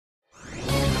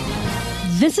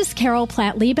This is Carol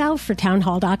Platt Liebau for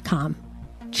townhall.com.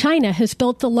 China has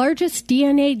built the largest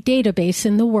DNA database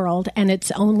in the world, and it's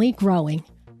only growing.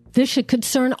 This should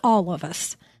concern all of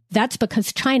us. That's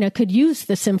because China could use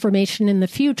this information in the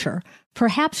future,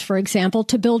 perhaps, for example,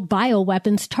 to build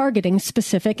bioweapons targeting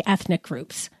specific ethnic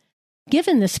groups.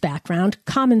 Given this background,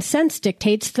 common sense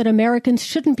dictates that Americans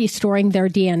shouldn't be storing their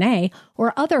DNA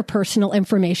or other personal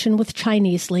information with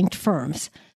Chinese-linked firms.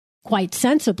 Quite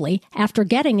sensibly, after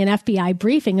getting an FBI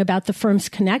briefing about the firm's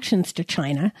connections to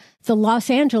China, the Los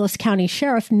Angeles County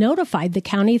Sheriff notified the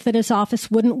county that his office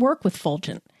wouldn't work with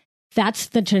Fulgent. That's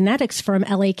the genetics firm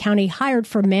LA County hired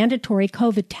for mandatory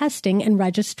COVID testing and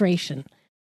registration.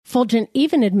 Fulgent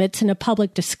even admits in a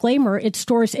public disclaimer it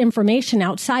stores information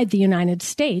outside the United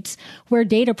States, where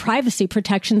data privacy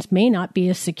protections may not be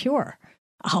as secure.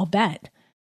 I'll bet.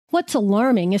 What's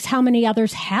alarming is how many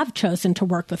others have chosen to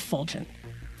work with Fulgent.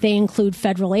 They include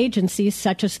federal agencies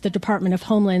such as the Department of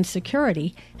Homeland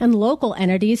Security and local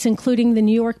entities including the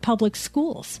New York Public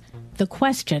Schools. The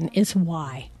question is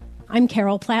why. I'm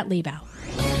Carol Platt Liebau.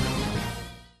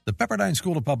 The Pepperdine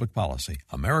School of Public Policy,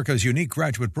 America's unique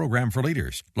graduate program for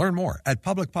leaders. Learn more at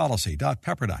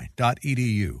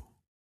publicpolicy.pepperdine.edu.